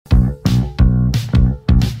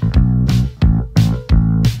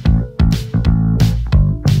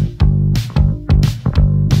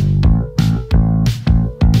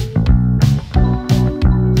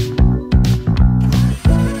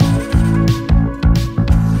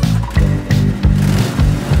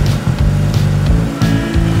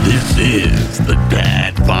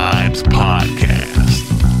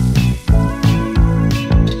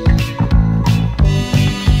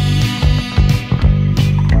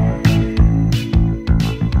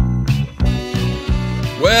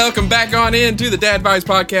Welcome back on into the Dad Vibes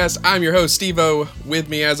Podcast. I'm your host, Steve-O. With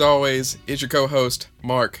me, as always, is your co-host,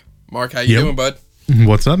 Mark. Mark, how you doing, bud?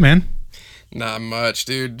 What's up, man? Not much,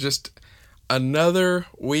 dude. Just another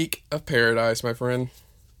week of paradise, my friend.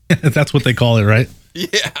 That's what they call it, right?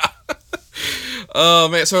 Yeah. Oh,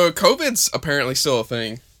 man. So COVID's apparently still a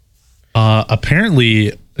thing.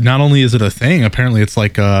 Apparently, not only is it a thing, apparently it's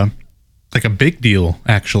like a big deal,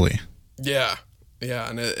 actually. Yeah. Yeah,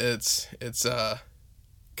 and it's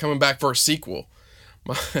coming back for a sequel.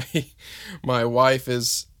 My wife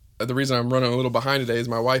is, the reason I'm running a little behind today is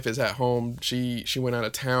my wife is at home. She went out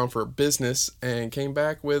of town for business and came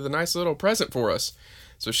back with a nice little present for us.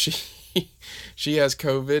 So she has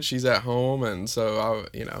COVID, she's at home, and so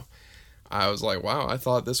I was like, wow, I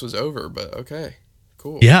thought this was over, but okay,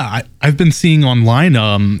 cool. Yeah, I've been seeing online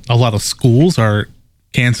a lot of schools are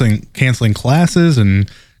canceling classes and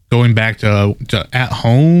going back to at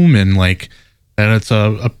home, and it's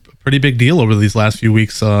a pretty big deal over these last few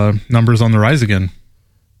weeks. Numbers on the rise again.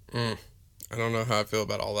 I don't know how I feel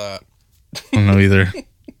about all that. I don't know either.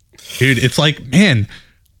 Dude, it's like, man,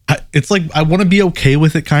 I want to be okay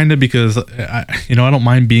with it kind of, because I don't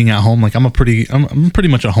mind being at home. Like I'm pretty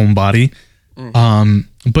much a homebody.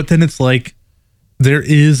 But then it's like there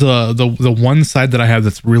is the one side that I have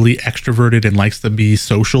that's really extroverted and likes to be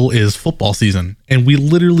social is football season, and we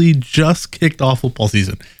literally just kicked off football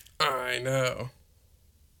season. I know.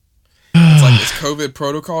 It's like, is COVID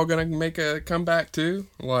protocol gonna make a comeback too?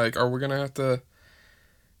 Like, are we gonna have to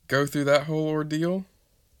go through that whole ordeal?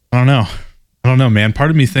 I don't know, man.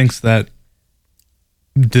 Part of me thinks that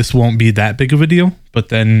this won't be that big of a deal, but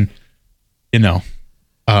then,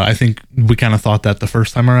 I think we kind of thought that the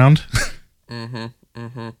first time around.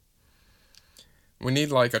 We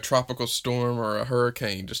need like a tropical storm or a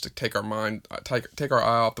hurricane just to take our take our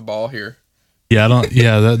eye off the ball here. Yeah,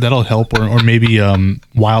 that'll help, or maybe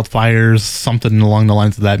wildfires, something along the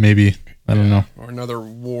lines of that. Maybe, I don't know, or another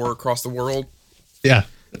war across the world. Yeah.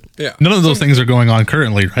 None of those things are going on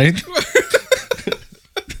currently, right?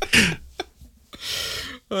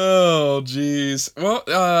 Oh, geez. Well,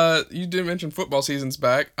 you did mention football season's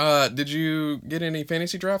back. Did you get any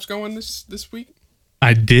fantasy drafts going this week?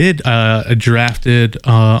 I did. I drafted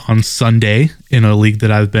on Sunday in a league that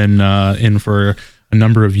I've been in for a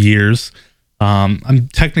number of years. I'm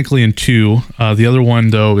technically in two. The other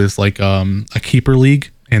one, though, is like a keeper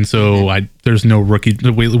league. And so there's no rookie.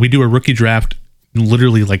 We do a rookie draft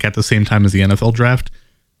literally like at the same time as the NFL draft.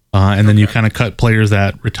 And then you kind of cut players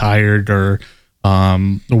that retired or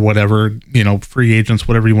whatever, free agents,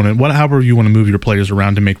 whatever you want to, however you want to move your players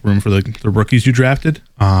around to make room for the rookies you drafted.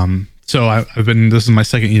 So this is my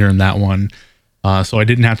second year in that one. So I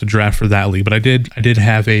didn't have to draft for that league, but I did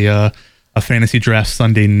have a fantasy draft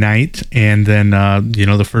Sunday night. And then,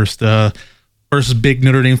 the first big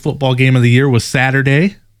Notre Dame football game of the year was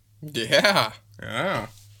Saturday. Yeah.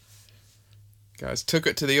 Guys took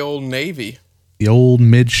it to the old Navy. The old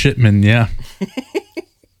midshipman. Yeah.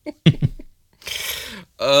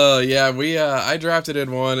 I drafted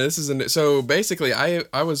in one. So basically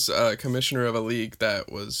I was commissioner of a league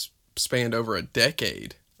that was spanned over a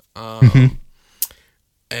decade. And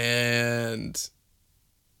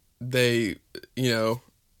they, I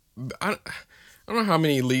don't know how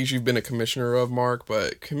many leagues you've been a commissioner of, Mark,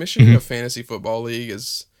 but commissioning a fantasy football league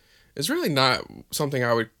is really not something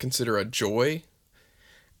I would consider a joy.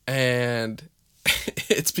 And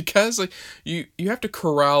it's because like you have to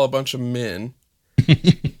corral a bunch of men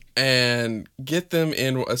and get them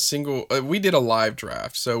in a single, we did a live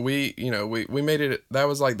draft. So we made it, that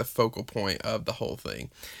was like the focal point of the whole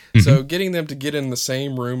thing. So getting them to get in the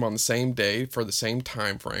same room on the same day for the same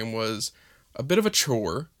time frame was a bit of a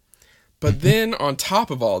chore. But then on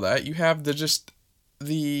top of all that, you have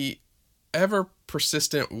the ever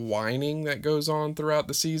persistent whining that goes on throughout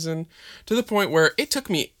the season, to the point where it took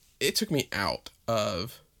me out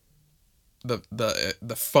of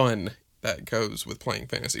the fun that goes with playing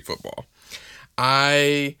fantasy football.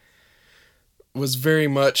 I was very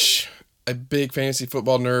much a big fantasy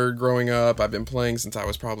football nerd growing up. I've been playing since I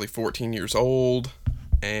was probably 14 years old,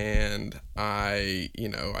 and I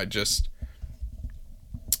just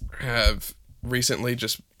have recently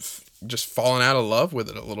just fallen out of love with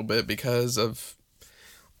it a little bit because of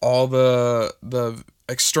all the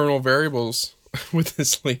external variables with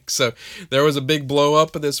this league. So there was a big blow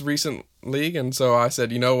up of this recent league, and so I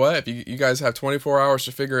said, you know what, if you guys have 24 hours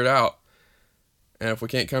to figure it out, and if we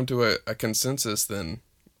can't come to a consensus, then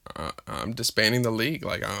I'm disbanding the league.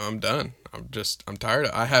 Like, I'm done. I'm tired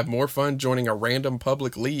of it. I have more fun joining a random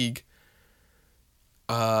public league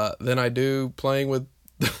than I do playing with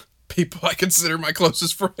people I consider my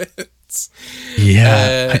closest friends.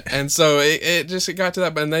 Yeah. And so it just got to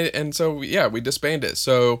that, and so yeah, we disbanded.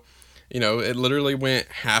 So, it literally went,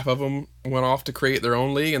 half of them went off to create their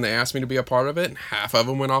own league and they asked me to be a part of it, and half of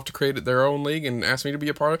them went off to create their own league and asked me to be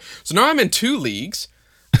a part of it. So now I'm in 2 leagues.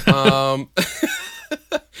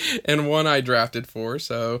 And one I drafted for.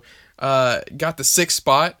 So, got the 6th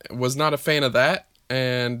spot, was not a fan of that,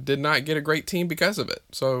 and did not get a great team because of it.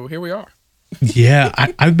 So here we are. Yeah,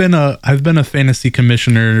 I've been a fantasy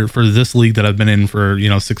commissioner for this league that I've been in for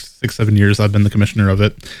 6-7 years. I've been the commissioner of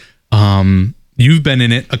it. You've been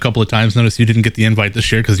in it a couple of times. Notice you didn't get the invite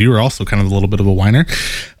this year because you were also kind of a little bit of a whiner.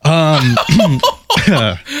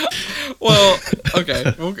 Well,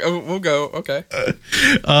 okay, we'll go. Okay.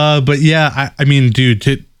 But yeah, I mean,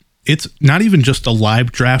 dude, it's not even just a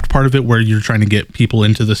live draft part of it where you're trying to get people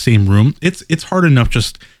into the same room. It's hard enough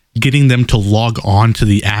just getting them to log on to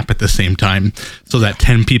the app at the same time so that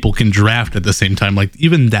 10 people can draft at the same time. Like,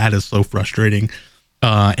 even that is so frustrating.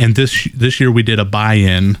 And this year we did a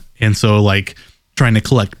buy-in, and so like trying to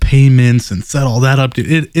collect payments and set all that up,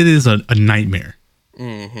 it is a nightmare.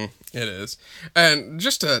 Mm-hmm. It is. And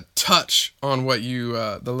just to touch on what you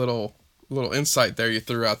the little insight there you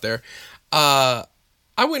threw out there, I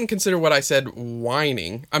wouldn't consider what I said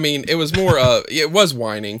whining. I mean, it was more it was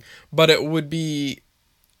whining, but it would be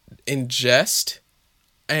in jest.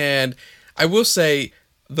 And I will say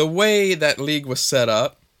the way that league was set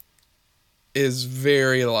up is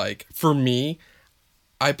very, like, for me,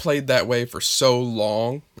 I played that way for so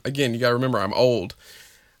long. Again, you got to remember, I'm old.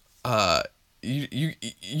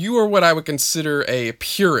 You are what I would consider a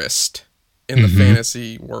purist in the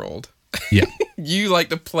fantasy world. Yeah. You like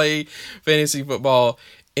to play fantasy football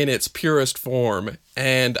in its purest form,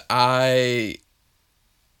 and it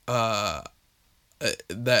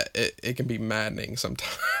can be maddening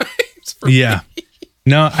sometimes. Yeah. Me.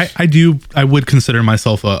 No, I would consider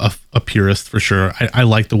myself a purist for sure. I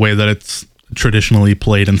like the way that it's traditionally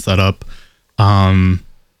played and set up. And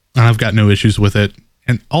I've got no issues with it.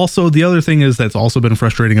 And also the other thing is that's also been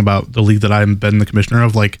frustrating about the league that I've been the commissioner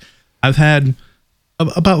of. Like, I've had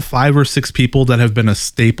about 5 or 6 people that have been a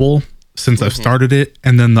staple since I've started it.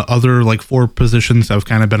 And then the other like 4 positions have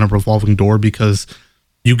kind of been a revolving door, because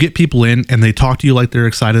you get people in and they talk to you like they're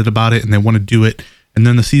excited about it and they want to do it. And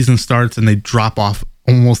then the season starts and they drop off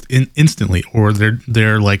almost instantly, or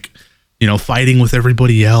they're like, fighting with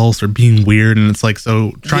everybody else or being weird. And it's like,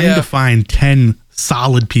 so trying to find 10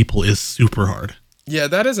 solid people is super hard. Yeah,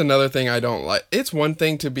 that is another thing I don't like. It's one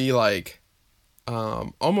thing to be like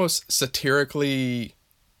almost satirically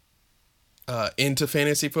into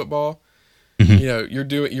fantasy football.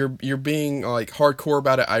 Mm-hmm. You're being like hardcore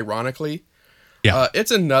about it ironically. Yeah.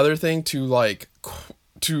 It's another thing to like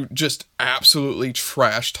to just absolutely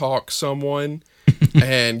trash talk someone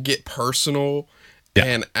and get personal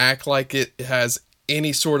and act like it has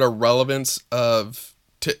any sort of relevance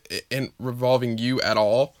in revolving you at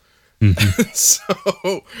all. Mm-hmm.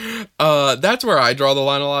 So that's where I draw the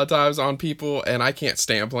line a lot of times on people, and I can't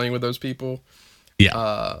stand playing with those people.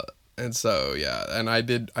 Yeah. And so and I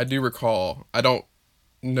do recall, I don't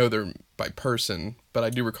know them by person, but I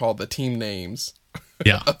do recall the team names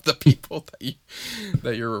of the people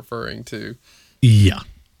that you're referring to. Yeah.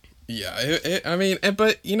 Yeah.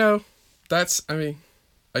 But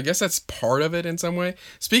I guess that's part of it in some way.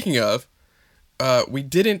 Speaking of, we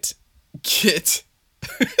didn't get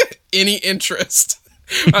any interest.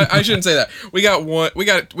 I shouldn't say that. We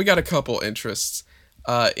got a couple interests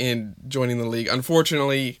in joining the league.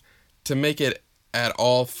 Unfortunately, to make it at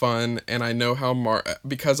all fun, and I know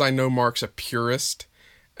because I know Mark's a purist,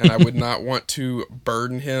 and I would not want to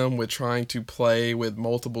burden him with trying to play with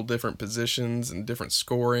multiple different positions and different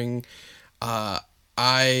scoring.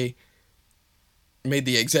 I made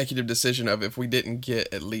the executive decision of, if we didn't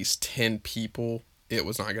get at least 10 people, it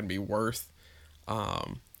was not going to be worth.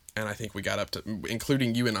 And I think we got up to,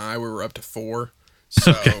 including you and I, we were up to 4.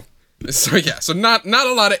 So, so not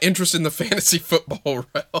a lot of interest in the fantasy football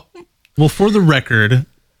realm. Well, for the record,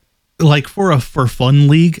 like for fun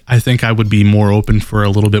league, I think I would be more open for a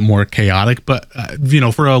little bit more chaotic. But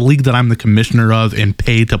for a league that I'm the commissioner of and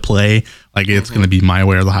pay to play, like it's going to be my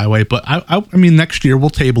way or the highway. But I mean, next year we'll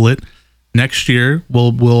table it. Next year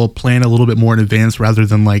we'll plan a little bit more in advance rather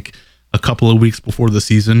than like a couple of weeks before the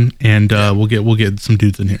season, and we'll get some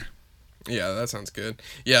dudes in here. Yeah, that sounds good.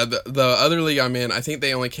 Yeah, the other league I'm in, I think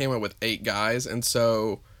they only came up with 8 guys, and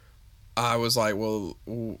so I was like, well,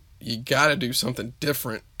 you got to do something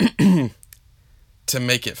different to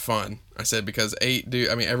make it fun. I said, because 8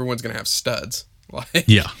 everyone's gonna have studs. Like,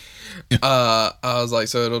 yeah. I was like,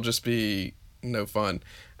 so it'll just be no fun,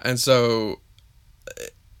 and so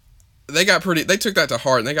they took that to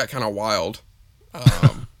heart, and they got kind of wild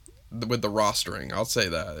with the rostering. I'll say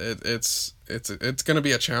that it's going to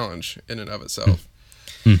be a challenge in and of itself.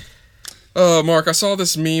 Mark, I saw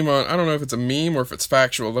this meme on, I don't know if it's a meme or if it's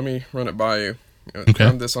factual. Let me run it by you. I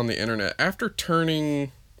found this on the internet. After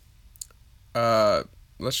turning,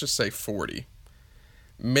 let's just say 40,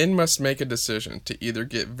 men must make a decision to either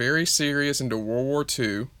get very serious into World War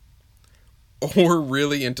II or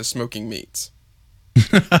really into smoking meats.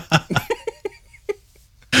 How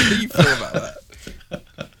do you feel about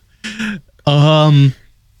that?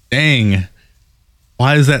 Dang.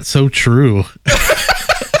 Why is that so true?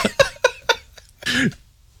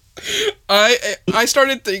 I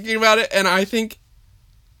started thinking about it, and I think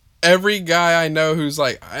every guy I know who's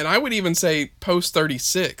like, and I would even say post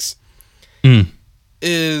 36,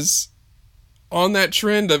 is on that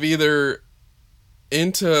trend of either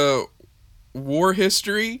into war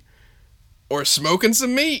history or smoking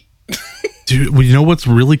some meat. Dude, well, you know what's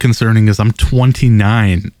really concerning is I'm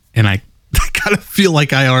 29, and I kind of feel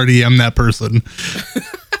like I already am that person.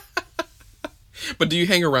 But do you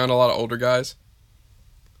hang around a lot of older guys?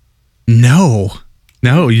 No,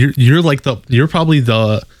 you're like you're probably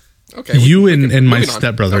the you and my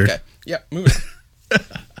stepbrother. Okay, yeah, moving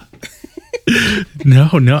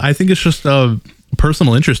on. No, I think it's just a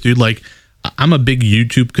personal interest, dude. Like, I'm a big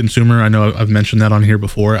YouTube consumer. I know I've mentioned that on here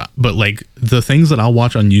before, but like the things that I'll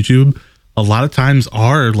watch on YouTube, a lot of times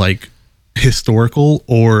are like historical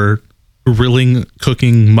or grilling,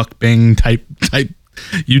 cooking, mukbang type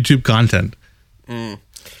YouTube content.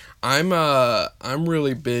 I'm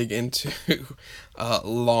really big into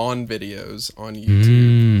lawn videos on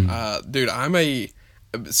YouTube.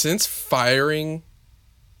 Dude, since firing,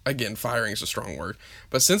 again, firing is a strong word,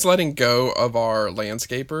 but since letting go of our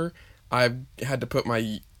landscaper, I've had to put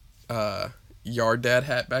my yard dad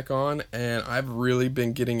hat back on, and I've really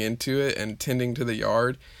been getting into it and tending to the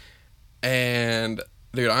yard. And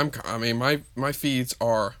dude, my feeds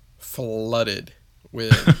are flooded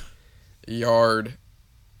with yard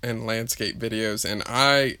and landscape videos, and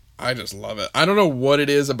I just love it. I don't know what it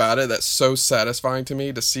is about it that's so satisfying to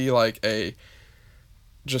me to see like a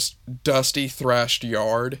just dusty, thrashed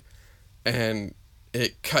yard and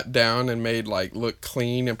it cut down and made like look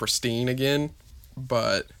clean and pristine again.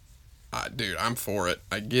 But dude, I'm for it.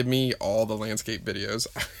 Give me all the landscape videos.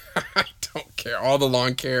 I don't care. All the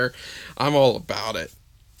lawn care. I'm all about it.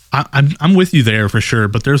 I'm with you there for sure,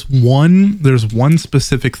 but there's one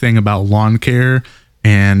specific thing about lawn care.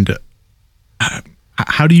 And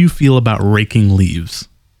how do you feel about raking leaves?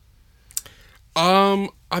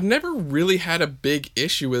 I've never really had a big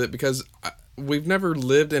issue with it because we've never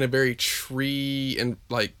lived in a very tree. I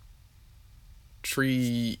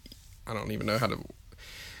don't even know how to.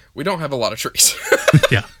 We don't have a lot of trees.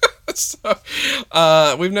 Yeah. So,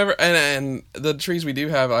 we've never, and the trees we do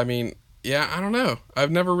have, I mean, yeah, I don't know. I've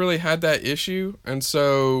never really had that issue, and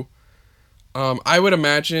so. I would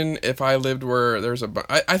imagine if I lived where there's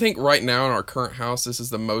I think right now in our current house, this is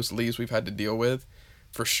the most leaves we've had to deal with,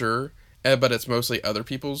 for sure. But it's mostly other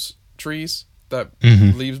people's trees that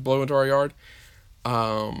leaves blow into our yard.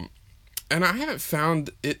 And I haven't found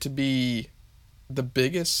it to be the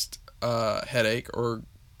biggest headache or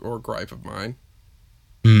gripe of mine.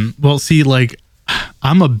 Well, see, like,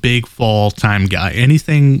 I'm a big fall time guy.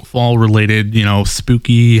 Anything fall related,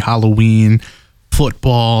 spooky, Halloween,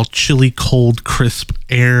 football, chilly, cold, crisp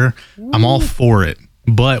air. Ooh. I'm all for it.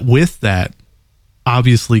 But with that,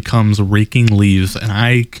 obviously comes raking leaves, and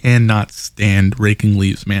I cannot stand raking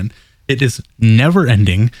leaves, man. It is never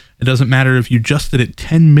ending. It doesn't matter if you just did it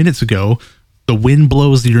 10 minutes ago. The wind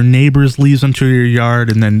blows your neighbor's leaves into your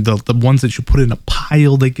yard, and then the ones that you put in a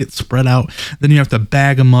pile, they get spread out. Then you have to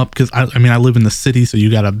bag them up because I live in the city, so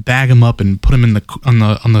you got to bag them up and put them in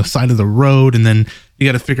on the side of the road, and then you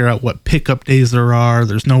got to figure out what pickup days there are.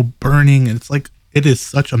 There's no burning. It's like, it is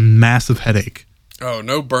such a massive headache. Oh,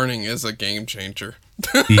 no burning is a game changer.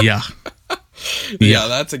 Yeah. Yeah,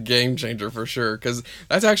 that's a game changer for sure. Because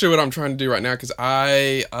that's actually what I'm trying to do right now. Because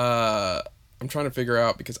I'm trying to figure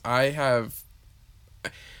out, because I have,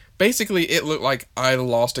 basically it looked like I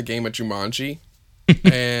lost a game of Jumanji.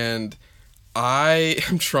 And I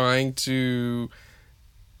am trying to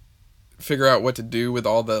figure out what to do with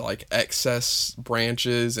all the like excess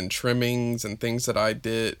branches and trimmings and things that I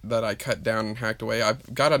cut down and hacked away.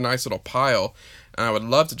 I've got a nice little pile, and I would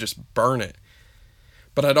love to just burn it.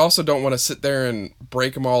 But I'd also don't want to sit there and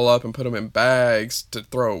break them all up and put them in bags to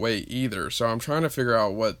throw away either. So I'm trying to figure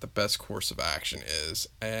out what the best course of action is.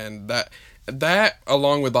 And that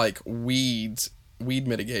along with like weed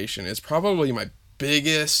mitigation is probably my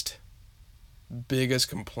biggest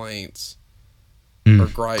complaints or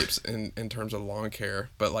gripes in terms of lawn care,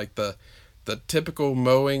 but like the typical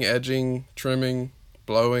mowing, edging, trimming,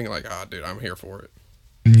 blowing, like, dude, I'm here for it.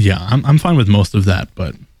 Yeah, I'm fine with most of that,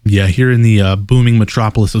 but yeah, here in the booming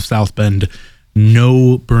metropolis of South Bend,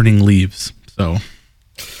 no burning leaves. So,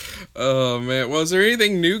 oh man, well, is there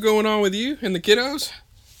anything new going on with you and the kiddos?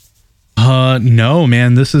 No,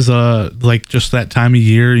 man, this is like just that time of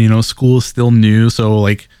year. School is still new, so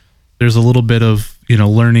like there's a little bit of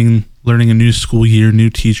learning a new school year, new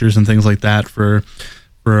teachers and things like that for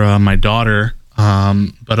my daughter.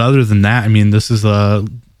 But other than that, I mean, this is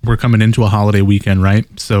we're coming into a holiday weekend, right?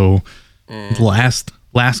 So the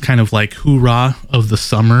last kind of like hoorah of the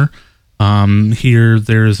summer. Here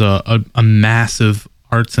there's a massive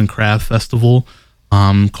arts and craft festival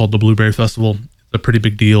called the Blueberry Festival. It's a pretty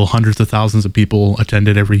big deal. Hundreds of thousands of people attend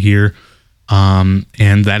it every year. And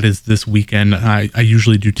that is this weekend. I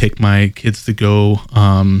usually do take my kids to go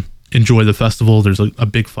enjoy the festival. There's a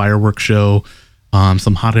big fireworks show,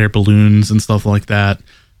 some hot air balloons and stuff like that.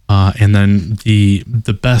 And then the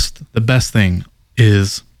best thing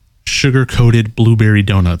is sugar-coated blueberry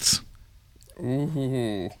donuts.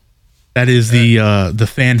 Ooh. That is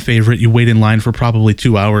the fan favorite. You wait in line for probably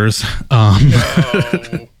 2 hours.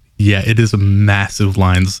 No. Yeah, it is massive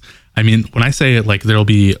lines. I mean, when I say it, like there'll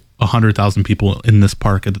be 100,000 people in this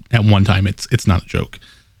park at one time, it's not a joke.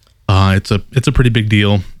 It's a pretty big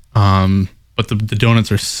deal. But the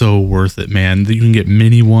donuts are so worth it, man. You can get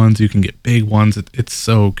mini ones, you can get big ones. It's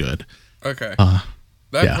so good. Okay.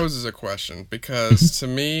 That poses a question, because to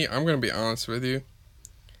me, I'm going to be honest with you.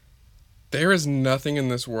 There is nothing in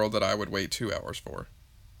this world that I would wait 2 hours for.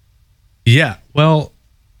 Yeah. Well,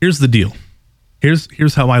 here's the deal.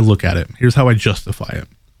 Here's how I look at it. Here's how I justify it.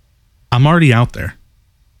 I'm already out there.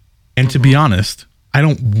 And to be honest, I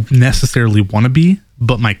don't necessarily want to be,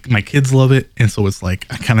 but my kids love it. And so it's like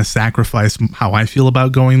I kind of sacrifice how I feel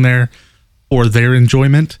about going there for their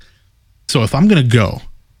enjoyment. So if I'm going to go,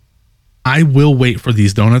 I will wait for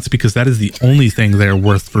these donuts because that is the only thing they're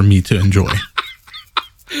worth for me to enjoy.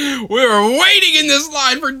 We were waiting in this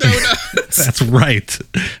line for donuts. That's right.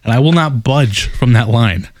 And I will not budge from that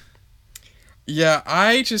line. Yeah,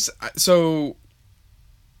 so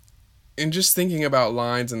in just thinking about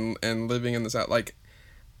lines and living in this out, like,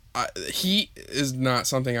 heat is not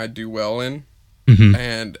something I do well in. Mm-hmm.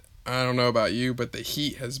 And I don't know about you, but the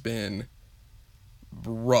heat has been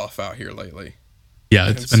rough out here lately. Yeah,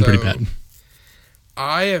 it's been pretty bad.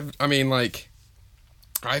 I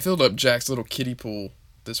filled up Jack's little kiddie pool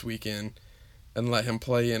this weekend and let him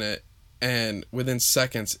play in it, and within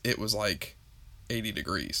seconds it was like 80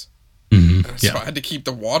 degrees. Mm-hmm. So I had to keep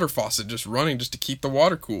the water faucet just running just to keep the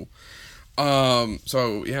water cool.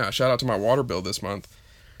 So yeah, shout out to my water bill this month.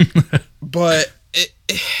 But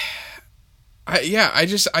I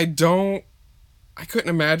couldn't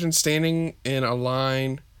imagine standing in a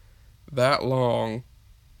line that long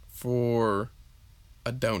for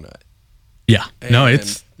a donut. Yeah. No,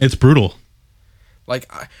 it's brutal.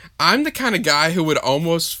 Like, I'm the kind of guy who would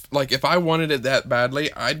almost, like, if I wanted it that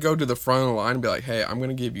badly, I'd go to the front of the line and be like, hey, I'm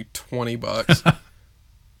going to give you $20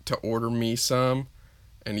 to order me some,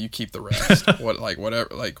 and you keep the rest.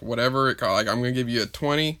 Whatever it costs. Like, I'm going to give you a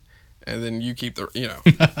 20, and then you keep the,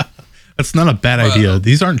 That's not a bad idea.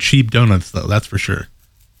 These aren't cheap donuts, though. That's for sure.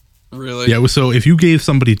 Really? Yeah. So if you gave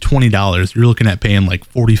somebody $20, you're looking at paying like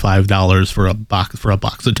 $45 for a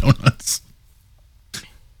box of donuts.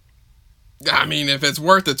 I mean, if it's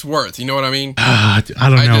worth, it's worth. You know what I mean? I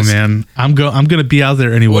don't know, man. I'm gonna be out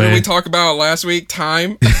there anyway. What did we talk about last week?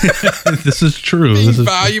 Time. This is true. Being this is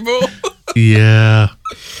valuable. Yeah.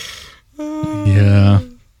 Yeah.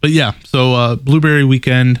 But yeah. So Blueberry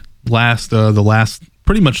Weekend,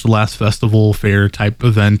 pretty much the last festival fair type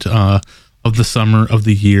event of the summer of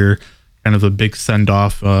the year. Kind of a big send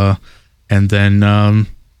off, and then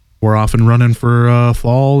we're off and running for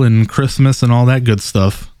fall and Christmas and all that good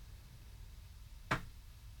stuff.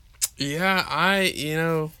 Yeah, I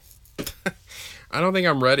don't think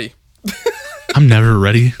I'm ready. I'm never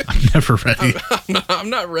ready. I'm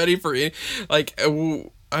not ready for any, like,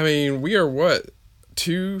 I mean, we are what,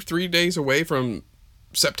 2-3 days away from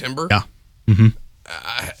September? Yeah. Mm-hmm.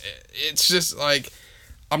 It's just like,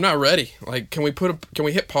 I'm not ready. Like, can we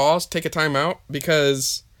hit pause, take a time out?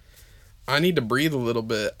 Because I need to breathe a little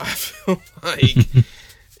bit. I feel like,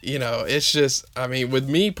 it's just, I mean, with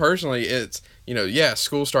me personally, it's,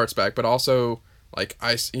 school starts back, but also, like,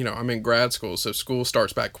 I'm in grad school, so school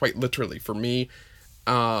starts back quite literally for me.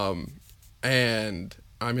 And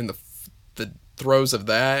I'm in the throes of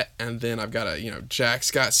that, and then I've got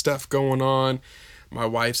Jack's got stuff going on. My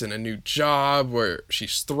wife's in a new job where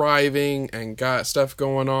she's thriving and got stuff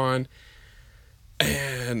going on.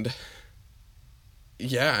 And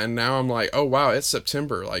yeah, and now I'm like, oh wow, it's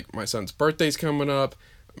September. Like my son's birthday's coming up,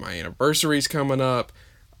 my anniversary's coming up.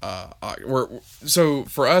 So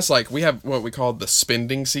for us, like we have what we call the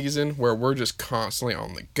spending season, where we're just constantly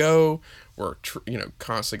on the go. We're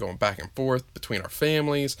constantly going back and forth between our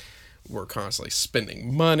families. We're constantly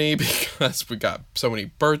spending money because we got so many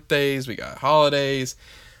birthdays, we got holidays,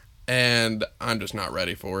 and I'm just not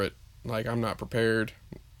ready for it. Like I'm not prepared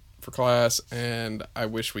for class, and I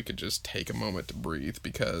wish we could just take a moment to breathe,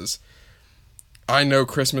 because I know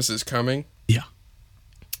Christmas is coming. Yeah.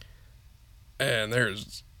 And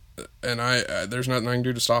there's nothing I can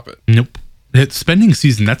do to stop it. Nope. It's spending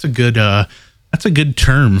season. That's a good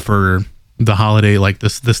term for the holiday, like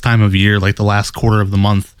this time of year, like the last quarter of the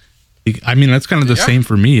month. I mean, that's kind of the same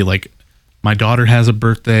for me. Like my daughter has a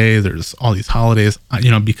birthday. There's all these holidays,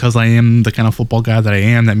 because I am the kind of football guy that I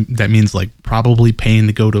am, that means like probably paying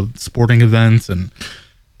to go to sporting events.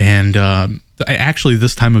 And actually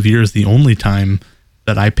this time of year is the only time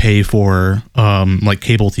that I pay for, like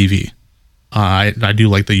cable TV. I do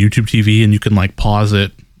like the YouTube TV, and you can like pause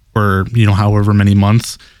it for, however many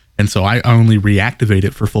months. And so I only reactivate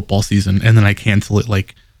it for football season, and then I cancel it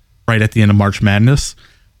like right at the end of March Madness.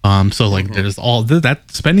 So like there's all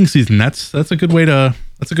that spending season. That's a good way to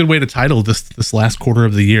title this last quarter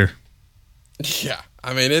of the year. Yeah.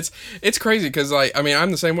 I mean, it's crazy because like, I mean,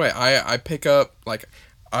 I'm the same way. I pick up like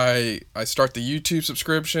I start the YouTube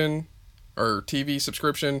subscription or TV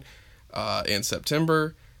subscription in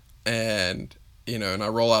September, and and I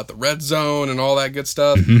roll out the Red Zone and all that good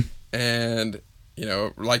stuff. And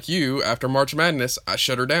like you, after March Madness, I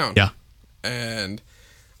shut her down. Yeah. And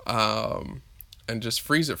just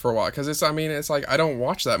freeze it for a while, because it's like I don't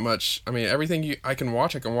watch that much. I mean, everything I can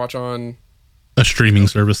watch on a streaming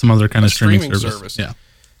service, some other kind of streaming service.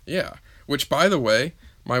 Yeah. Which, by the way,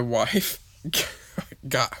 my wife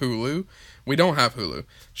got Hulu. We don't have Hulu.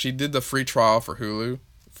 She did the free trial for Hulu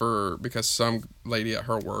because some lady at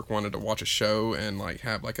her work wanted to watch a show and like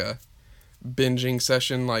have like a binging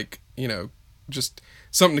session, like just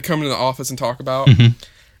something to come into the office and talk about.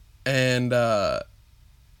 And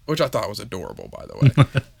which I thought was adorable, by the way.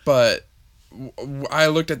 But I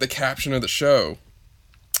looked at the caption of the show,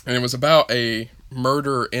 and it was about a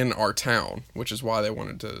murder in our town, which is why they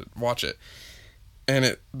wanted to watch it.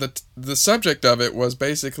 And the subject of it was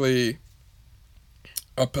basically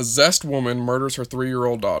a possessed woman murders her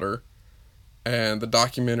 3-year-old daughter, and the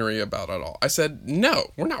documentary about it all. I said,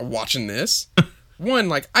 no, we're not watching this. One,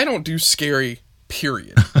 like, I don't do scary,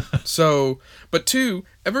 period. So, but two,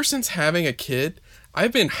 ever since having a kid,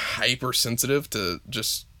 I've been hypersensitive to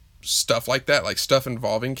just stuff like that, like stuff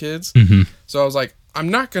involving kids. So I was like, I'm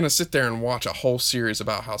not going to sit there and watch a whole series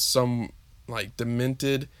about how some like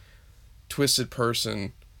demented, twisted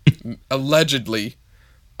person allegedly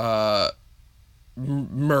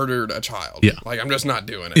murdered a child. Yeah. Like, I'm just not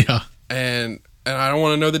doing it. Yeah. And I don't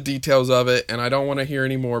want to know the details of it, and I don't want to hear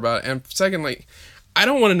any more about it. And secondly, I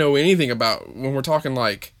don't want to know anything about when we're talking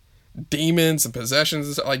like demons and possessions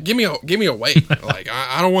and stuff. Like, give me a weight. Like,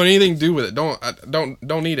 I don't want anything to do with it.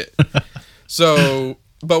 Don't need it. So,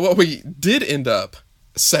 but what we did end up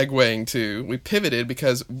segueing to, we pivoted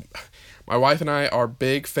because my wife and I are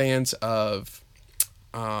big fans of,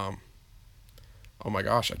 oh my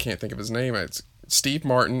gosh, I can't think of his name. It's Steve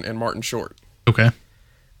Martin and Martin Short. Okay.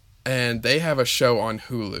 And they have a show on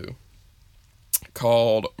Hulu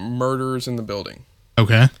called Murders in the Building.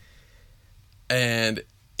 Okay. And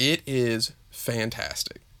it is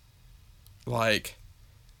fantastic. Like,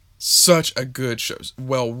 such a good show.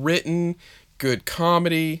 Well written, good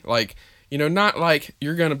comedy. Like, not like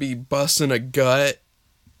you're going to be busting a gut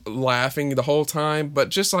laughing the whole time, but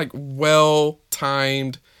just like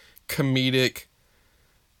well-timed comedic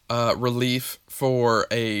relief for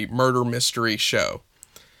a murder mystery show.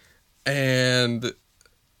 And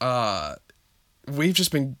we've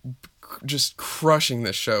just been just crushing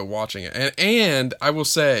this show watching it. And I will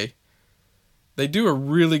say, they do a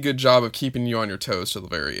really good job of keeping you on your toes till the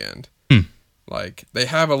very end. Like, they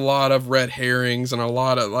have a lot of red herrings and a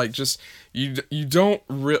lot of like just you don't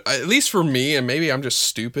really, at least for me, and maybe I'm just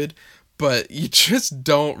stupid, but you just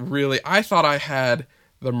don't really. I thought I had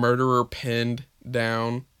the murderer pinned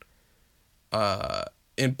down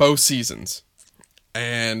in both seasons,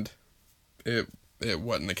 and it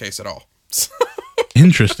wasn't the case at all.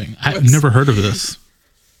 Interesting. I've never heard of this.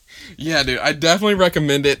 Yeah, dude, I definitely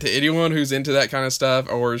recommend it to anyone who's into that kind of stuff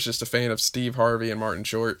or is just a fan of Steve Harvey and Martin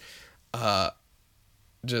Short.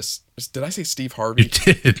 Just did I say Steve Harvey? You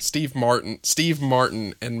did. Steve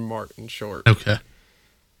Martin and Martin Short. Okay.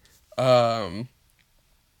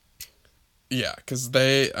 Yeah, because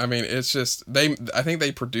I mean, it's just I think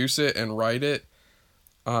they produce it and write it.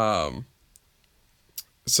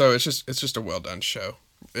 So it's just a well done show,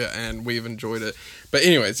 yeah, and we've enjoyed it. But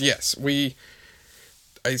anyways, yes, I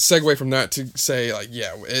segue from that to say, like,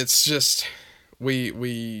 yeah, it's just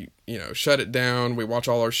we shut it down. We watch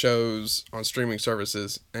all our shows on streaming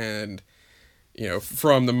services, and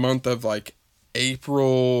from the month of like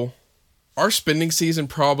April, our spending season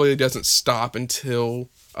probably doesn't stop until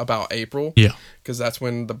about April. Yeah, because that's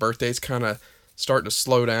when the birthdays kind of start to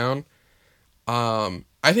slow down.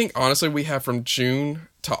 I think honestly we have from June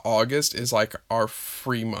to August is like our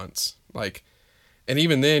free months. Like, and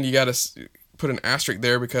even then you got to put an asterisk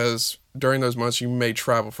there because during those months you may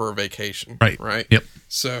travel for a vacation. Right. Yep.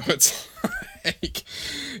 So it's like,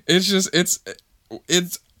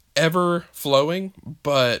 it's ever flowing,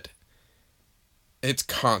 but it's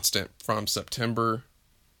constant from September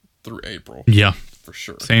through April. Yeah, for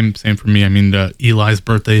sure. Same for me. I mean, Eli's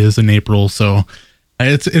birthday is in April, so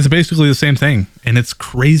it's basically the same thing. And it's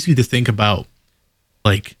crazy to think about,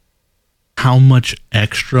 like, how much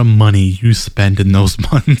extra money you spend in those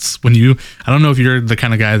months when I don't know if you're the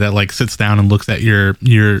kind of guy that like sits down and looks at your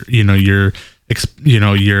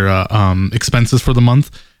expenses for the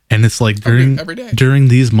month, and it's like every day. During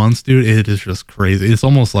these months, dude, it is just crazy. It's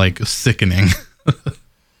almost like sickening.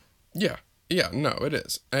 Yeah, no, it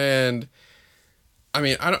is. And I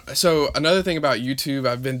mean, so another thing about YouTube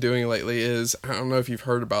I've been doing lately is, I don't know if you've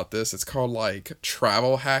heard about this. It's called like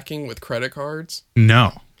travel hacking with credit cards.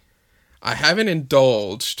 No. I haven't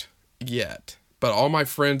indulged yet, but all my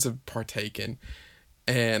friends have partaken,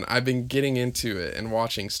 and I've been getting into it and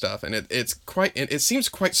watching stuff, and it seems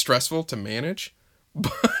quite stressful to manage,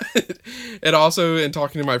 but it also, in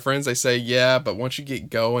talking to my friends, they say, yeah, but once you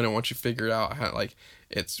get going and once you figure it out how, like,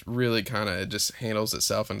 it's really kind of, it just handles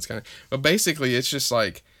itself, and it's kind of, but basically it's just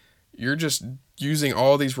like, you're just using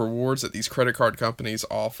all these rewards that these credit card companies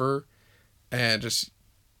offer, and just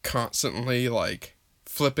constantly like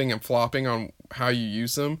flipping and flopping on how you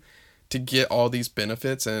use them to get all these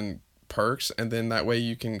benefits and perks, and then that way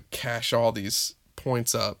you can cash all these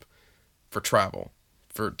points up for travel,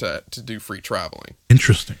 to do free traveling.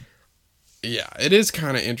 Interesting. Yeah, it is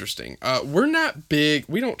kind of interesting. We're not big.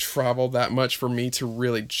 We don't travel that much for me to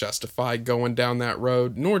really justify going down that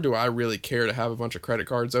road, nor do I really care to have a bunch of credit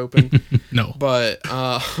cards open. No. But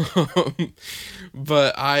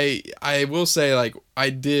but I will say, like, I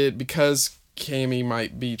did, because Cammie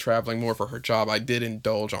might be traveling more for her job, I did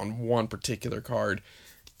indulge on one particular card,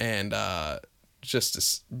 and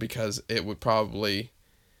because it would probably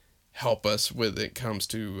help us when it comes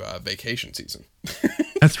to vacation season.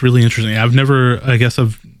 That's really interesting.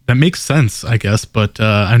 That makes sense, I guess, but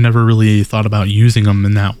I've never really thought about using them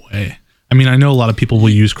in that way. I mean, I know a lot of people will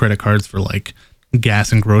use credit cards for like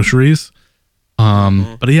gas and groceries.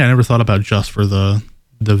 But yeah, I never thought about just for the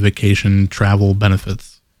vacation travel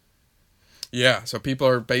benefits. Yeah, so people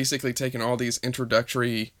are basically taking all these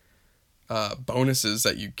introductory bonuses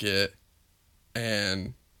that you get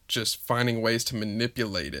and just finding ways to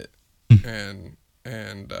manipulate it and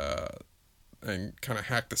kind of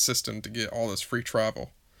hack the system to get all this free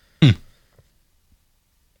travel.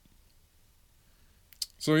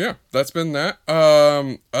 So yeah, that's been that.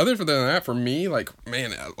 Other than that, for me, like,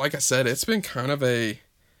 man, like I said, it's been kind of a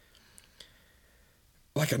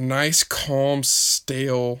nice, calm,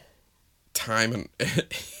 stale time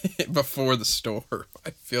before the store,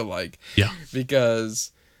 I feel like. Yeah.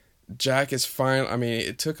 Because Jack is fine. I mean,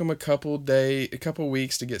 it took him a couple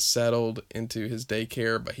weeks to get settled into his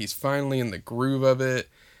daycare, but he's finally in the groove of it,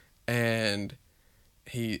 and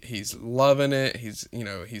he's loving it. He's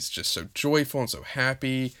just so joyful and so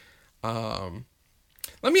happy.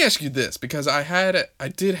 Let me ask you this, because I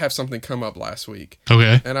did have something come up last week.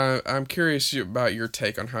 Okay. And I'm curious about your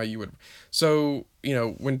take on how you would. So,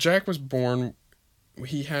 when Jack was born,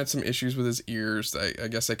 he had some issues with his ears. I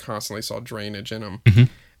guess they constantly saw drainage in them. Mm-hmm.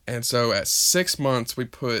 And so at 6 months, we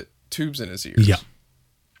put tubes in his ears. Yeah.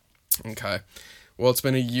 Okay. Well, it's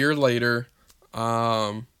been a year later.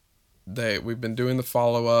 We've been doing the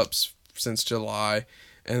follow-ups since July,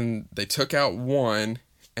 and they took out one,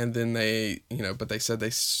 and then but they said they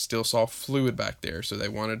still saw fluid back there, so they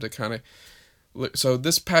wanted to kind of look. So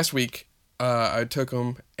this past week, I took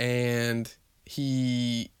him, and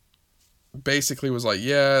he basically was like,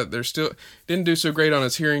 yeah, there's still, didn't do so great on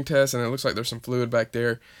his hearing test, and it looks like there's some fluid back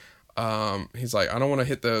there. He's like, I don't want to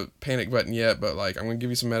hit the panic button yet, but like, I'm going to give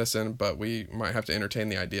you some medicine, but we might have to entertain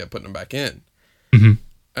the idea of putting him back in. Mm-hmm.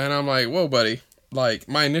 And I'm like, whoa, buddy. Like,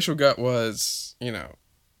 my initial gut was,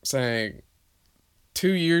 saying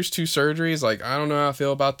 2 years, 2 surgeries. Like, I don't know how I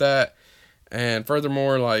feel about that. And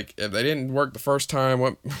furthermore, like, if they didn't work the first time,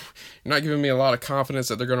 what you're not giving me a lot of confidence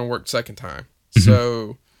that they're going to work second time.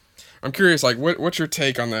 So I'm curious, like, what's your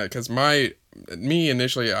take on that? Because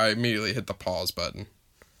initially, I immediately hit the pause button.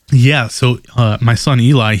 Yeah, so my son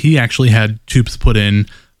Eli, he actually had tubes put in,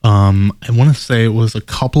 I want to say it was a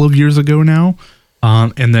couple of years ago now,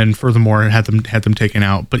 and then furthermore had them taken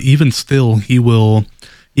out. But even still,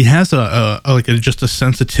 he has just a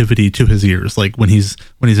sensitivity to his ears. Like when he's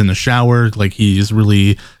in the shower, like he's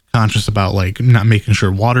really conscious about like not making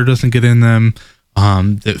sure water doesn't get in them.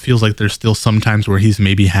 It feels like there's still some times where he's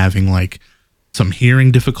maybe having like some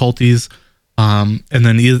hearing difficulties. And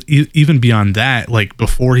then even beyond that, like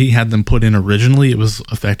before he had them put in originally, it was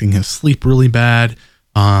affecting his sleep really bad.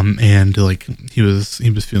 And like he was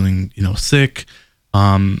feeling, sick.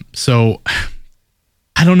 So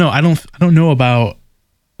I don't know. I don't know about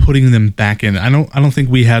putting them back in. I don't think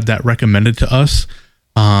we had that recommended to us.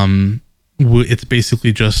 It's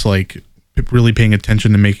basically just like really paying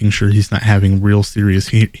attention to making sure he's not having real serious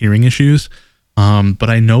hearing issues. But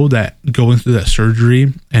I know that going through that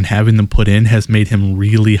surgery and having them put in has made him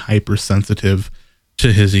really hypersensitive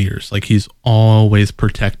to his ears. Like he's always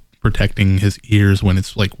protecting his ears when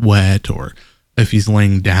it's like wet or if he's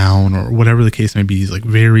laying down or whatever the case may be. He's like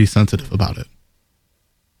very sensitive about it.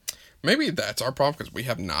 Maybe that's our problem because we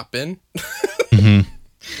have not been.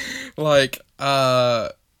 Mm-hmm. Like, I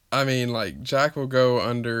mean, like Jack will go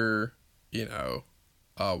under, a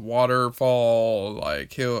waterfall.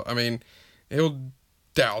 Like he'll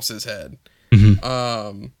douse his head.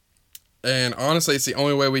 Mm-hmm. And honestly, it's the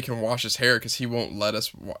only way we can wash his hair because he won't let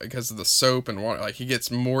us because of the soap and water. Like he gets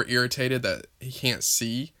more irritated that he can't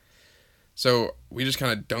see. So we just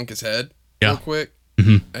kind of dunk his head real quick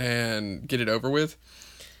and get it over with.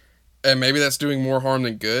 And maybe that's doing more harm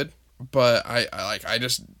than good, but I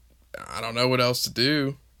don't know what else to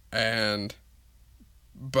do.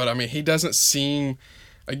 But I mean, he doesn't seem,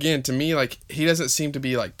 again, to me, like he doesn't seem to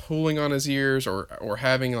be like pulling on his ears or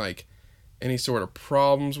having like any sort of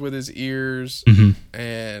problems with his ears.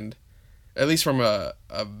 And at least from a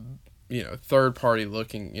third party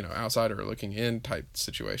looking, outsider looking in type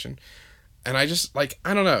situation. And I just like,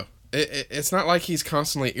 I don't know. It's not like he's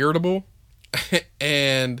constantly irritable.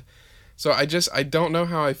 And so I don't know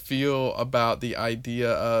how I feel about the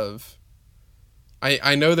idea of,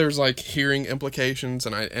 I know there's like hearing implications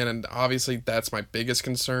and obviously that's my biggest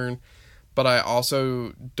concern, but I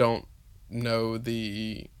also don't know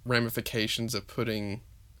the ramifications of putting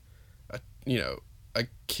a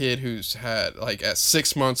kid who's had like at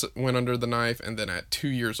 6 months went under the knife and then at 2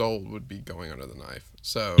 years old would be going under the knife.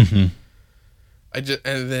 So I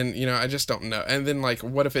just don't know. And then like,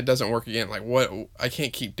 what if it doesn't work again? Like I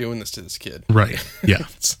can't keep doing this to this kid. Right. Yeah.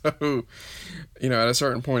 So, at a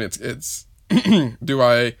certain point it's, do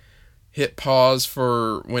I hit pause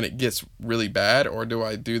for when it gets really bad or do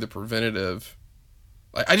I do the preventative?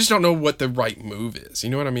 Like, I just don't know what the right move is. You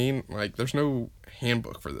know what I mean? Like there's no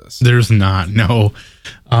handbook for this. There's not, no.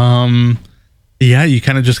 Yeah, you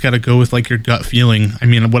kind of just got to go with like your gut feeling. I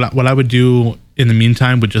mean, what I would do in the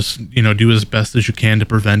meantime would just, do as best as you can to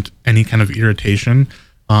prevent any kind of irritation.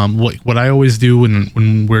 What I always do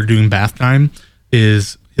when we're doing bath time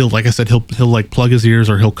is he'll like plug his ears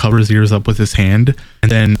or he'll cover his ears up with his hand.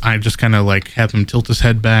 And then I just kind of like have him tilt his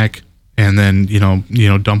head back and then,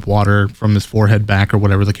 dump water from his forehead back or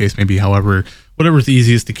whatever the case may be. Whatever's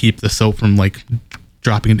easiest to keep the soap from like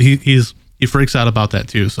dropping. He freaks out about that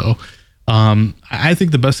too. So, I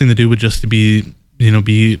think the best thing to do would just to be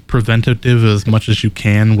preventative as much as you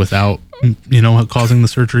can without, causing the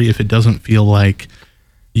surgery. If it doesn't feel like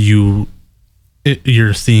you're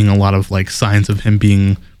seeing a lot of like signs of him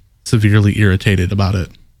being severely irritated about it.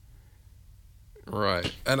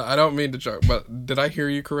 Right. And I don't mean to joke, but did I hear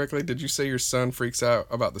you correctly? Did you say your son freaks out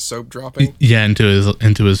about the soap dropping? Yeah. Into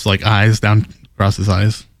his like eyes, down across his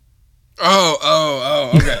eyes.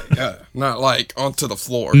 Oh, okay. Yeah. Not like onto the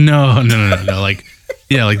floor. No. Like,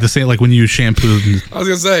 yeah, like the same, like when you shampoo. I was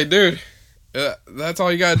gonna say, dude, that's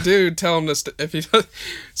all you gotta do. Tell him to if he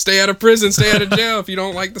stay out of prison, stay out of jail. If you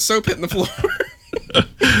don't like the soap hitting the floor.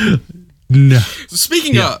 No. So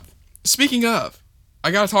speaking of,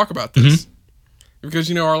 I gotta talk about this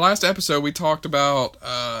because our last episode we talked about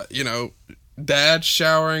dad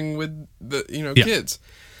showering with the kids,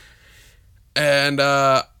 and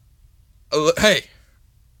hey,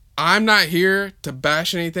 I'm not here to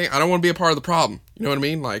bash anything. I don't want to be a part of the problem. You know what I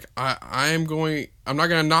mean? Like I'm not going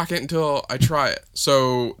to knock it until I try it.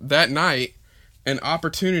 So that night, an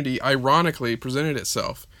opportunity ironically presented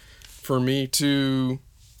itself for me to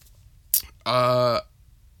try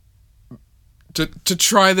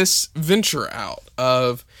this venture out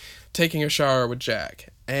of taking a shower with Jack.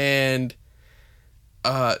 And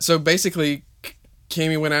so basically,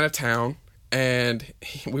 Cammy went out of town, and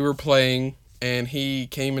we were playing, and he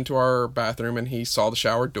came into our bathroom, and he saw the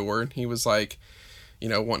shower door, and he was like,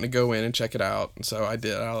 wanting to go in and check it out. And so I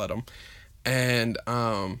did. I let him. And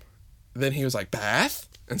then he was like, bath?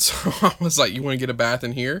 And so I was like, you want to get a bath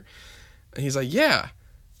in here? And he's like, yeah.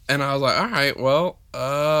 And I was like, all right, well,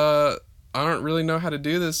 I don't really know how to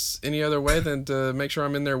do this any other way than to make sure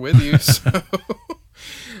I'm in there with you.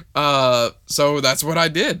 So that's what I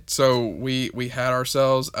did. So we had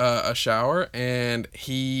ourselves a shower, and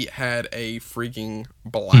he had a freaking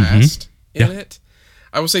blast in it.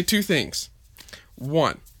 I will say 2 things.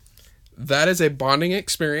 1, that is a bonding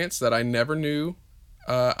experience that I never knew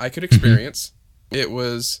I could experience.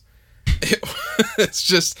 It's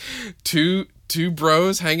just two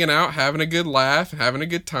bros hanging out, having a good laugh, having a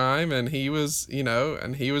good time, and he was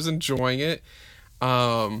enjoying it.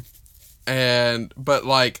 But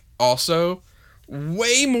like also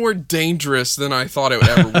way more dangerous than I thought it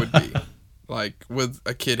ever would be, like with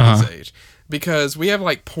a kid his age, because we have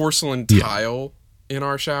like porcelain tile in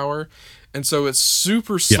our shower, and so it's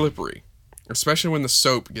super slippery, especially when the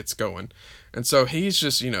soap gets going. And so he's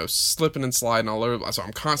just, slipping and sliding all over. So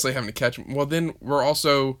I'm constantly having to catch him. Well, then we're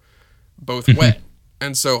also both wet.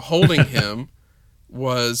 And so holding him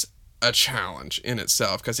was a challenge in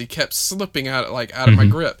itself, because he kept slipping out of my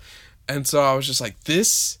grip. And so I was just like,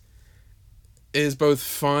 this is both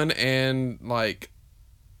fun and like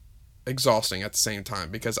exhausting at the same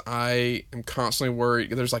time, because I am constantly worried.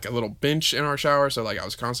 There's like a little bench in our shower. So like I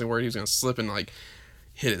was constantly worried he was going to slip and like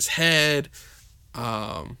hit his head.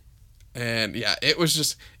 And yeah, it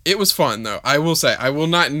was fun though. I will say, I will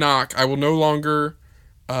no longer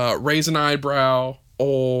raise an eyebrow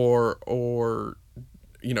or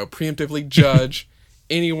preemptively judge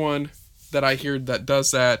anyone that I hear that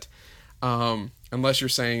does that, unless you're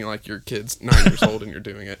saying like your kid's 9 years old and you're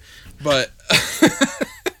doing it. But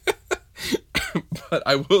but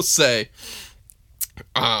I will say,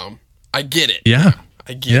 I get it. Yeah,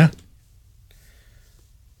 I get it.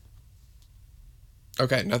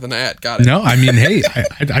 Okay, nothing to add. Got it. No, I mean, hey,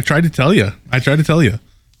 I tried to tell you.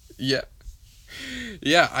 Yeah.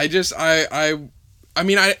 Yeah, I guess I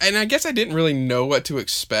didn't really know what to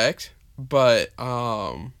expect, but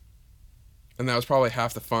and that was probably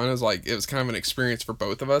half the fun. Is like it was kind of an experience for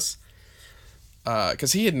both of us.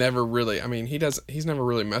 Because he had never really, he's never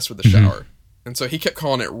really messed with the shower, and so he kept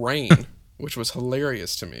calling it rain, which was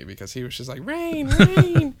hilarious to me, because he was just like rain,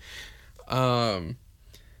 rain.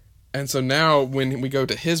 And so now when we go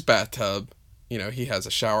to his bathtub, he has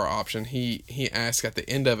a shower option. He asks at the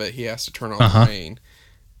end of it, he has to turn on the rain,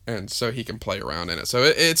 and so he can play around in it. So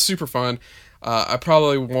it's super fun. I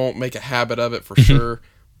probably won't make a habit of it for sure,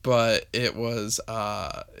 but it was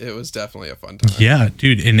definitely a fun time. Yeah,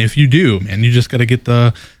 dude. And if you do, man, you just gotta get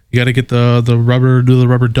the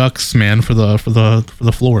rubber ducks, man, for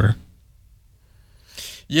the floor.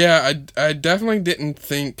 Yeah, I definitely didn't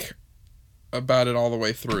think about it all the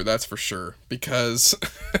way through, that's for sure, because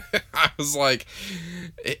I was like,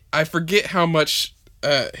 I forget how much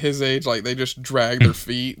his age, like they just drag their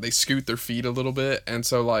feet, they scoot their feet a little bit, and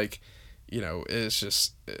so like, it's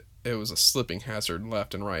just it was a slipping hazard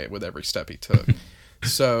left and right with every step he took.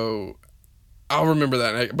 So I'll remember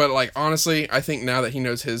that. But like honestly, I think now that he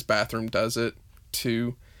knows his bathroom does it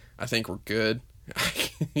too, I think we're good.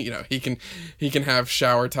 He can have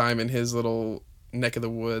shower time in his little neck of the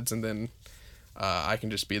woods, and then I can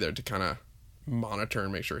just be there to kind of monitor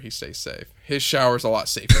and make sure he stays safe. His shower's a lot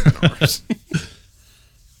safer than ours.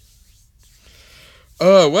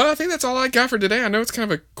 Well, I think that's all I got for today. I know it's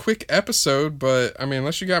kind of a quick episode, but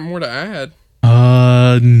unless you got more to add.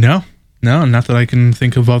 No, not that I can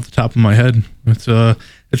think of off the top of my head. It's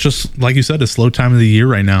just like you said, a slow time of the year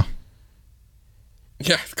right now.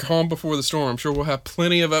 Yeah, calm before the storm. I'm sure we'll have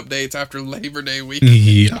plenty of updates after Labor Day weekend.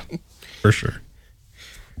 Yeah, for sure.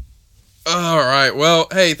 All right. Well,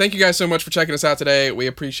 hey, thank you guys so much for checking us out today. We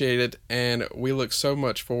appreciate it, and we look so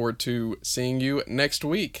much forward to seeing you next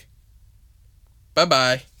week.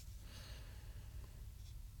 Bye-bye.